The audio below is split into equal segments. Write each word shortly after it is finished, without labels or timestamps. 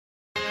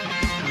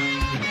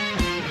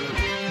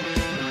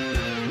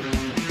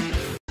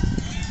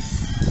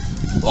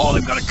Oh,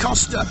 they've got a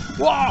Costa.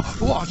 Whoa,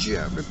 watch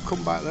it. We'll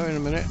come back there in a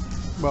minute.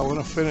 Well, when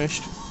I've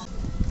finished.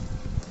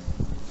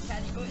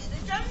 Can you go to the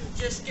gym?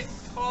 Just get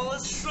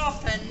Paula's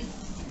shopping.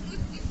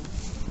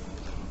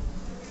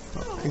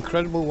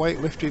 Incredible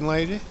weightlifting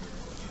lady.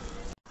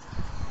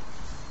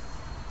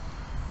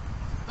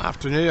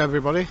 Afternoon,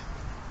 everybody.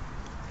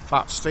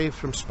 Fat Steve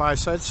from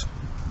Spiceheads,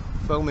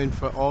 filming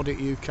for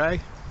Audit UK.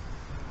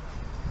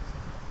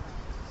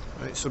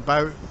 It's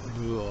about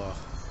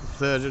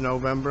 3rd of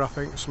November, I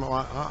think, something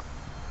like that.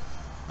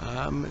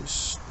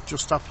 It's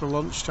just after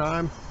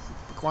lunchtime,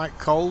 quite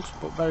cold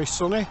but very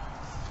sunny,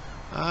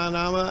 and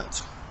I'm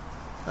at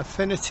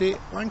Affinity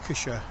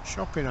Lancashire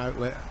shopping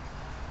outlet.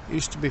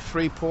 Used to be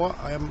Fleetwood.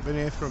 I haven't been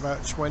here for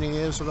about 20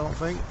 years, I don't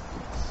think.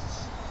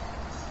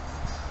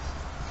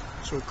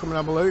 So we'll come and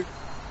have a look,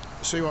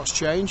 see what's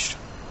changed,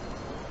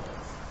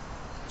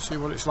 see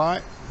what it's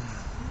like.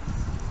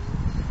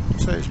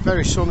 So it's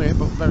very sunny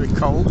but very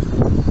cold.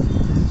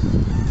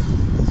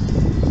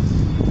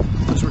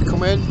 As we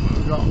come in,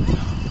 we've got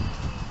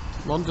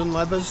London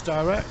Leathers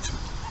Direct,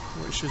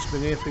 which has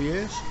been here for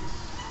years.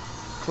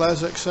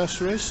 Claire's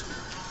Accessories,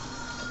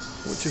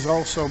 which has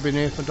also been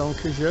here for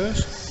donkey's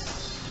years.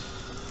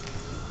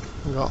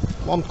 We've got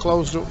one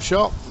closed up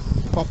shop,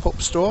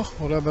 pop-up store,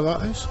 whatever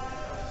that is.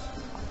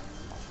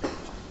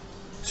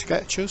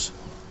 Skechers,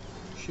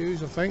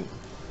 shoes I think.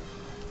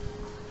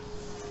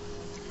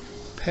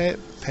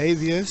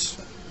 Paviers,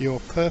 your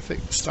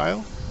perfect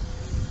style,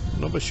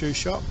 another shoe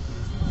shop.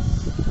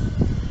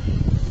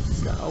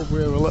 Get over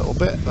here a little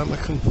bit, then we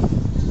can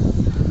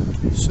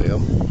see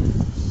them.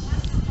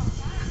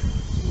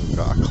 We've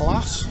got a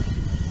Class,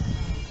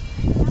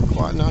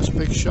 quite a nice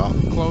big shop,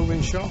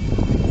 clothing shop.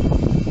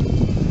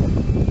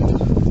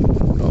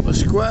 Got the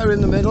square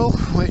in the middle,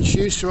 which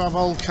used to have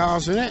old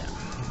cars in it.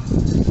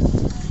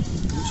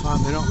 Looks like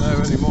they're not there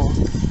anymore.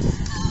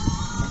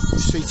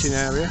 Seating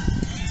area.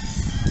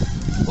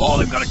 Oh,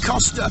 they've got a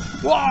Costa.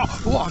 Whoa,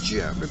 watch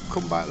it. We'll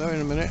come back there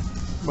in a minute.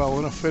 Well,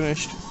 when I've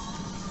finished.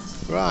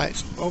 Right,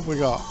 what have we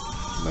got?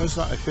 There's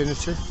that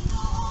Affinity.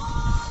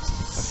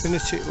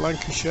 Affinity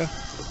Lancashire.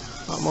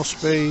 That must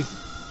be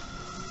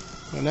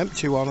an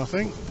empty one, I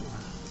think.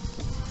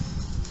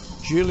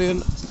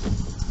 Julian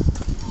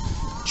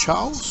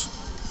Charles.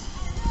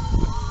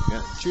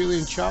 Yeah,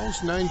 Julian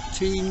Charles,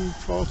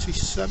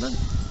 1947.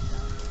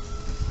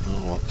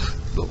 Oh,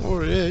 look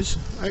what it is.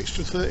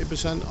 Extra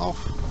 30%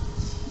 off.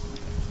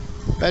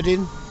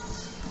 Bedding,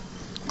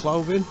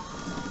 clothing.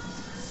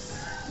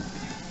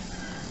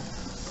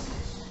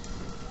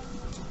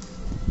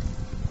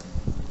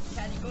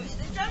 Can you go to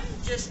the gym?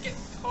 Just get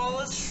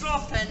Paula's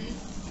shopping.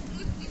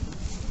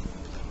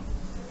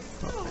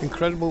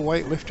 Incredible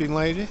weightlifting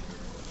lady.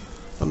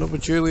 Another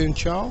Julian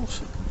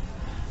Charles.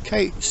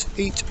 Kate's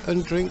Eat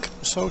and Drink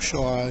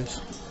Socialise.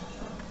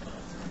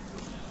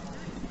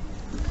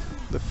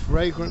 The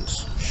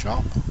Fragrance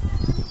Shop.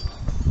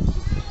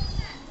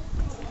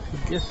 The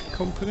Gift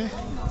Company.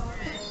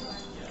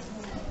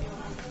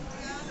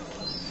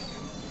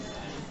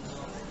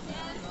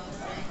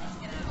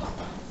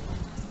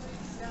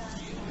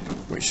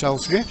 Which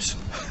sells gifts.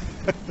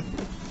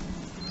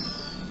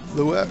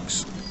 The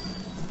Works.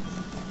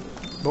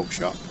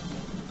 Bookshop.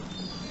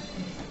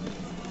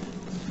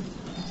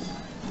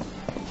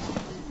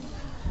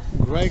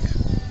 Greg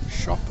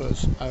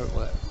Shoppers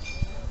Outlet.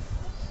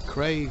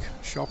 Craig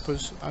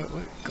Shoppers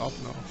Outlet, God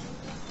knows.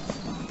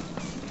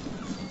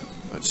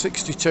 At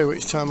 62,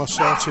 each time I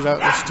sorted out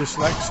this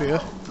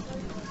dyslexia.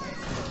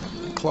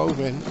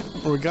 Clothing,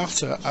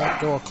 Regatta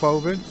Outdoor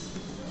Clothing.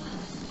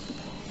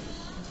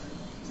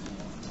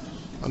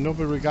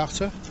 Another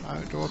Regatta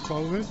Outdoor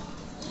Clothing.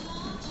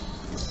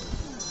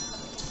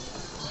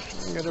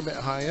 Get a bit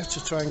higher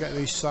to try and get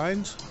these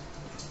signs.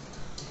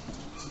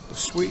 The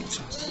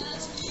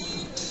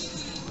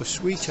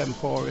Sweet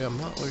Emporium,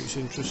 that looks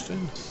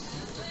interesting.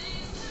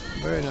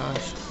 Very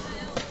nice.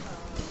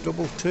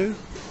 Double 2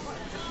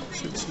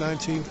 since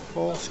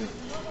 1940.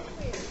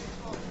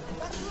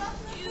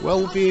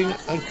 Wellbeing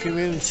and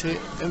Community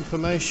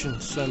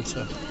Information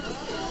Centre,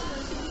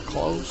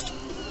 closed.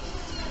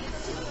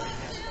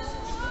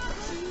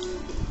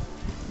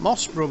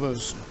 Moss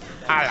Brothers.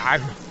 Hello.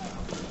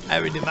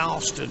 Harry the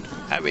Marston,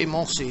 Harry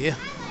Moss here.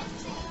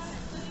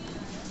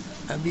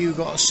 Have you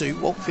got a suit?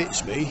 What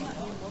fits me?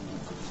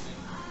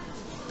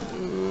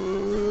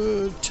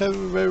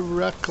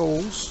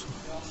 Terracles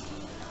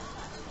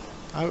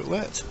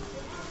Outlet.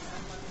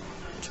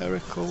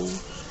 Terracol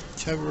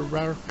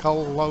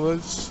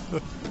lovers.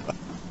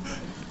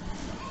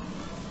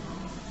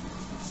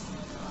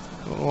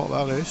 Don't know what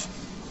that is.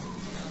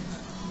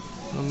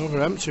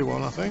 Another empty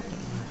one, I think.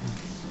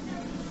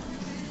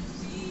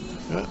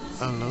 Yeah,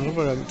 and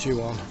another empty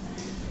one.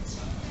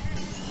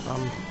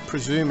 I'm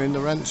presuming the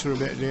rents are a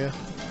bit dear.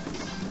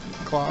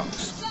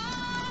 Clark's.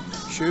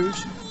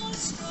 Shoes.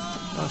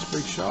 Nice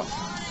big shop.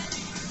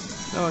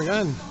 Now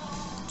again,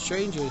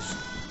 changes.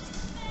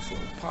 This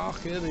little park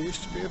here, there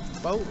used to be a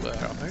boat there,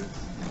 I think.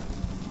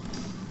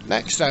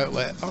 Next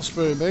outlet, that's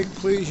very big.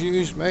 Please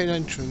use main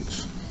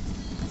entrance.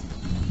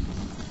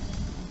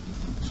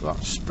 So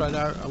that's spread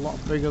out a lot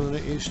bigger than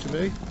it used to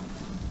be.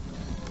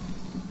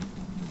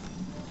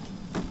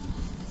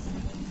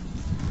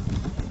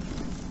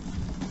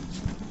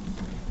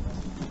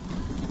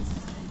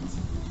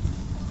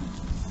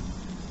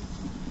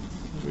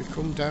 As we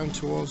come down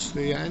towards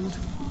the end,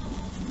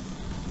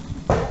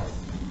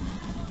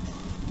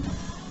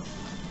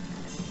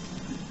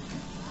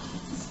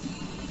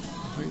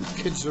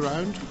 kids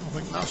around. I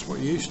think that's what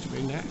used to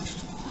be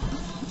next.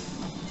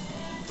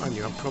 And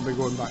you're probably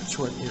going back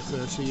 20 or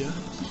 30 years.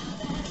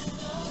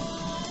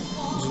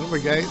 There's another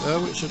gate there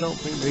which I don't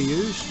think they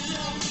use.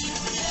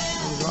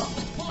 And we've got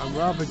a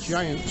rather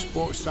giant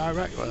Sports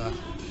Direct there.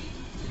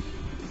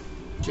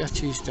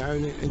 Jetties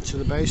down into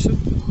the basin.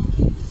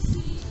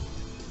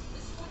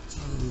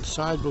 And the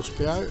side must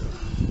be out.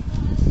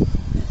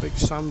 Big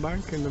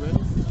sandbank in the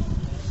middle.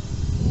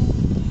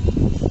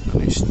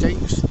 And it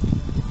stinks.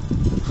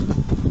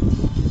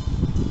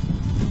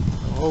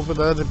 Over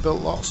there they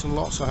built lots and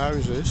lots of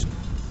houses,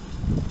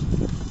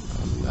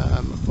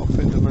 and up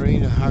in the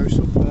marina house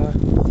up there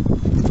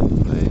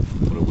they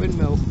put a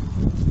windmill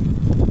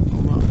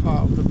on that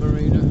part of the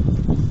marina.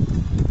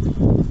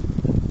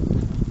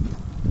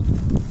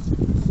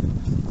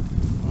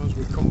 As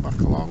we come back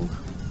along,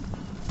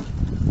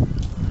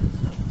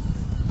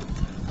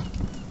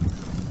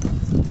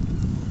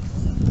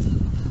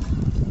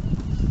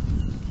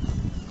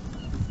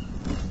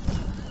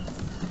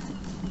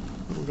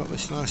 we've got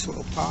this nice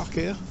little park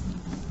here.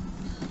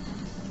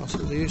 I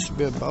said there used to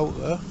be a boat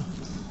there,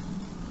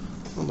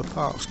 and the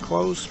park's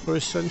closed for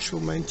essential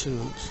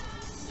maintenance.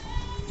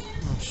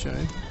 Oh,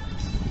 shame.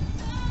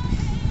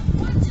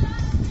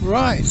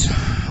 Right,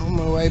 on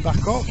my way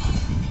back up.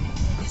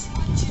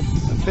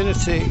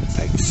 Affinity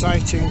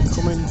exciting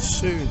coming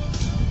soon.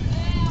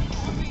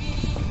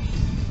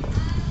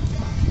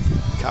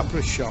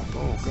 Capra shop.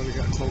 Oh, I've got to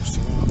get close to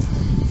that.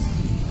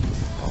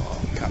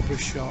 Oh, Capra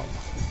shop.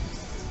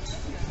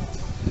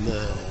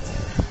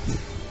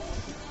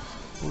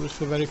 What is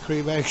the very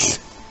cream eggs?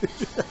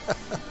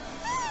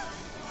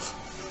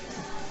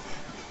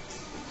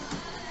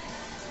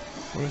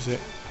 What is it?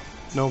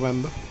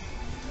 November.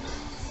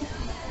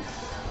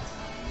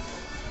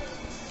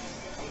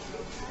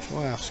 Shall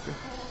I ask her?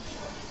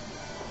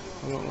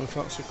 I don't know if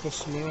that's a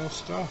customer or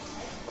staff.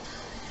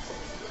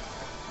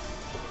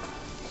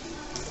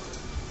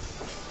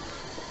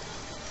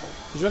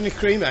 Is there any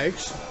cream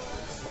eggs?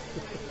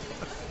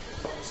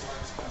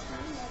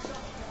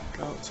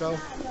 Can't tell.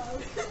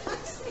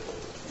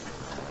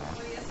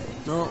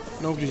 No,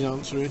 nobody's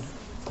answering.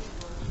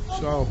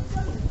 So,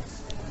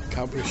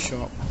 Cabra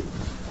shop.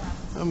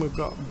 And we've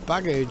got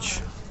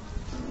baggage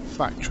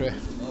factory.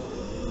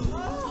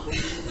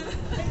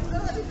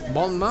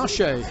 Bon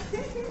Marché.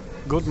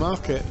 Good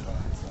market.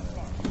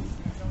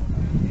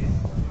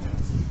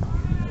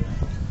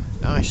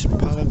 Nice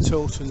pan,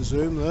 tilt and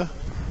zoom there.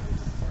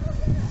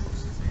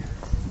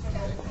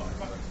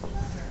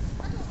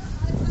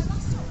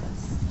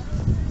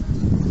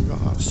 We've got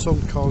that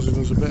sun causing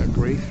us a bit of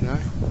grief now.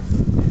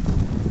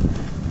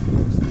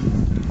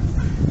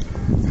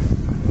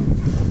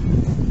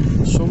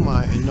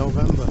 Sunlight in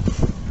November.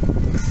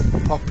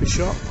 Poppy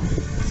shop.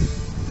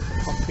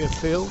 Poppy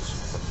fields.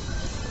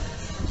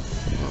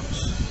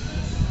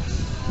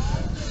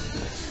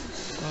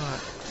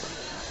 Right.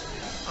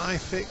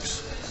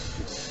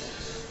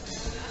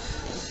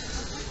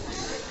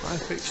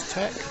 iFix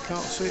Tech.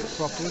 Can't see it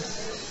properly.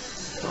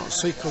 Can't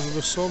see because of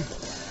the sun.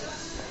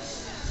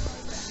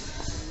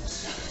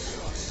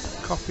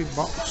 Coffee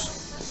box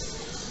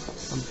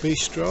and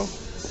bistro.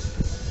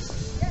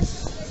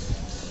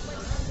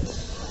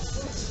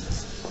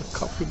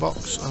 Coffee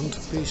box and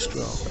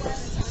bistro.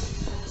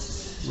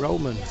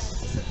 Roman.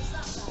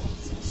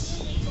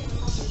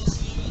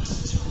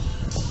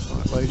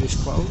 Like ladies'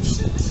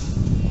 clothes.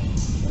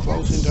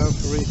 Closing down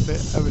for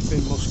refit.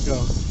 Everything must go.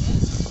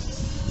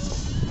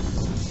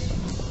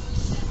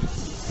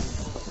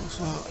 What's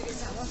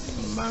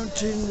that?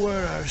 Mountain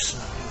warehouse.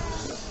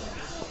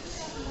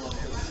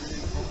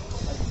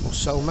 We'll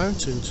sell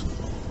mountains.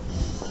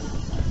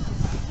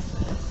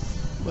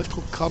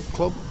 Little Cod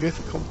Club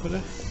gift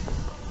company.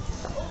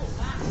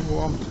 Number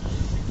one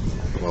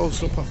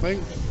closed up, I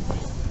think.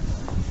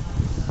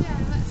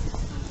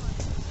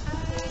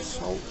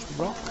 Salt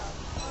Rock.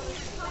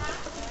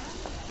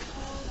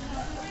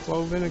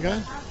 Clothing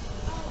again.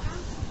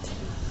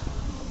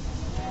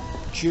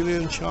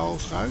 Julian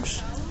Charles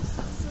house.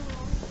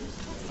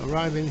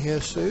 Arriving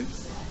here soon.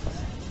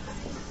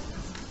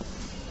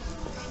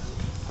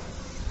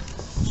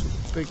 It's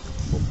a big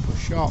bumper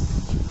shop.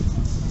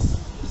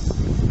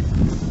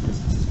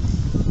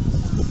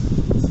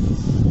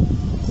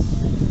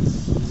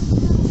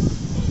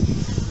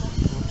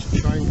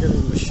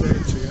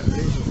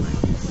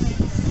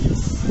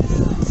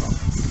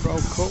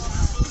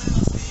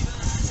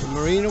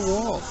 Marina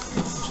walk.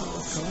 Look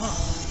at that.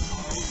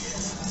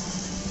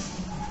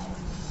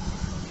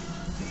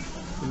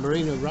 The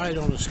marina ride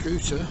on a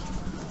scooter.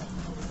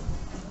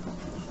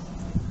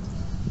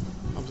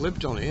 I've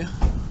lived on here.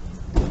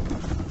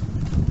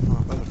 Well,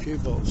 I've had a few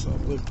boats that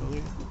I've lived on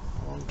here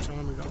a long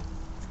time ago.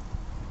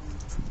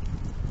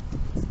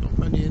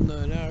 many in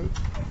there now.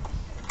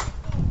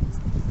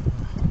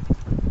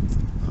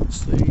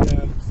 That's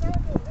the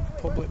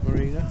public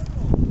marina.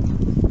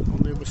 On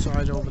the other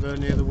side over there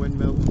near the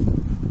windmill.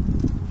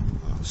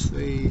 That's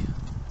the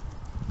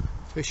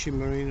fishing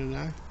marina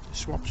now. They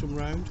swapped them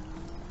round.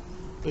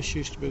 This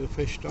used to be the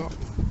fish dock.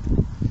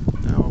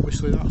 Now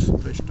obviously that's the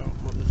fish dock,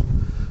 but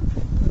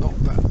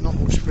there's not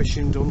much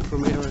fishing done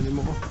from here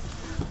anymore.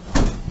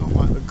 Not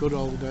like the good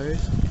old days.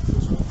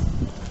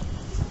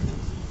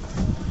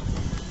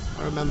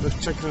 I remember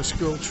taking a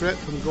school trip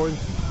and going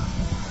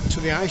to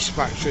the ice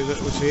factory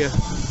that was here.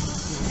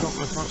 I don't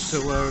know if that's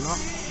still there or not.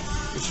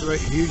 It's a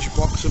huge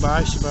box of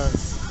ice, about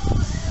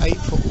 8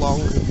 foot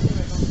long,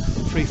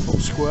 3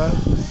 foot square.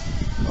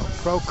 Got a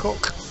Pro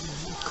Cook,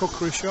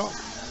 cookery shop,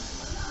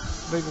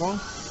 big one.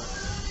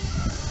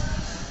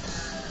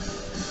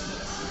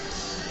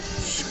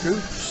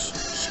 Scoops,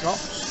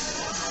 Scots,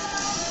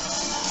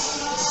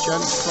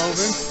 gents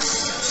clothing,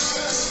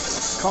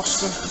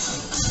 Costa.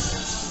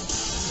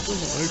 It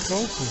doesn't look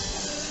open.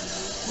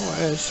 Oh,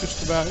 it is,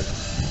 just about.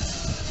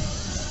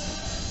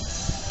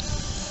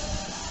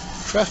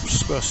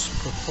 Trespass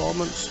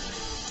Performance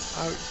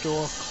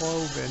Outdoor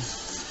Clothing.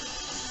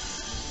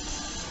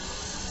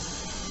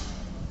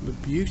 The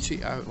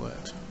Beauty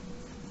Outlet.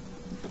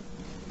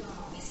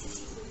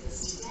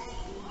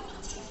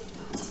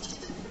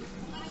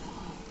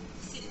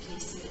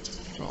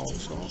 All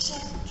sorts.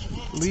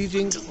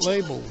 Leading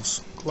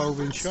Labels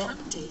Clothing Shop.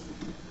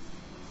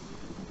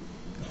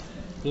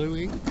 Blue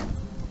Ink.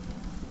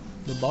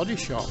 The Body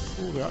Shop.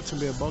 Oh, there had to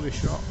be a body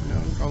shop.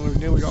 No, I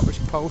nearly got this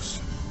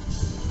post.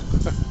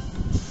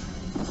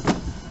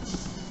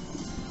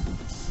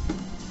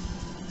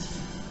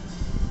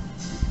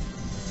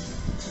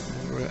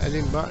 We're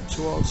heading back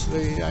towards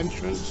the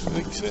entrance and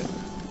exit.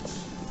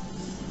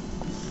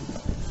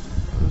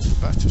 There's a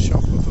better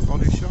shop of the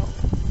Body Shop.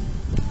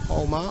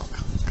 Hallmark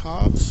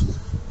cards.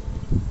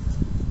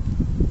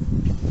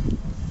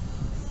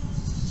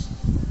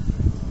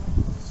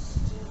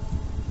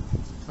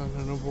 And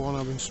another one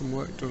having some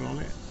work done on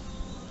it.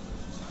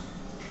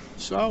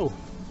 So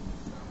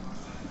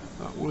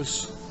that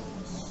was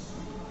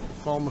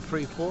former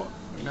Fleetwood,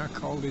 now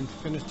called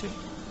Affinity.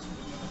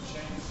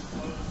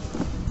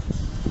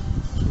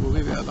 So we'll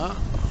leave it at that.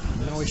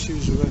 No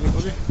issues with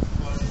anybody.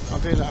 I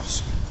did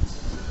ask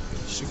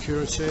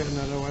security, and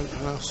then I went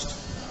and asked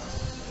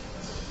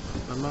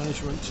the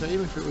management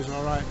team if it was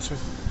alright to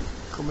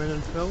come in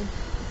and film.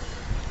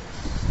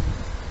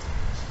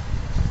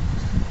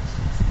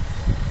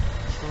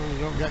 So you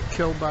don't get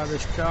killed by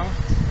this car.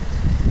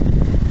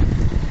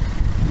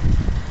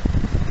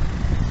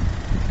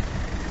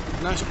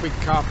 Nice big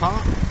car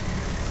park,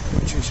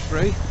 which is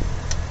free.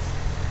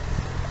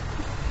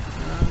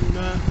 And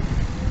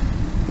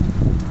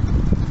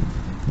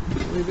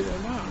leave it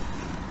at that.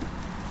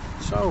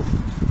 So,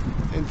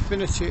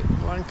 Affinity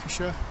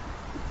Lancashire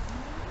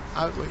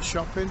outlet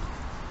shopping,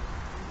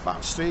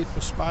 Fat Steve for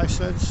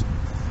Spiceheads,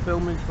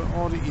 filming for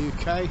Audit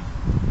UK.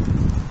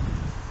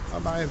 Bye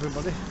bye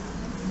everybody,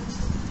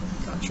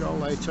 catch you all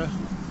later,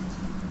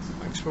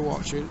 thanks for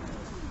watching.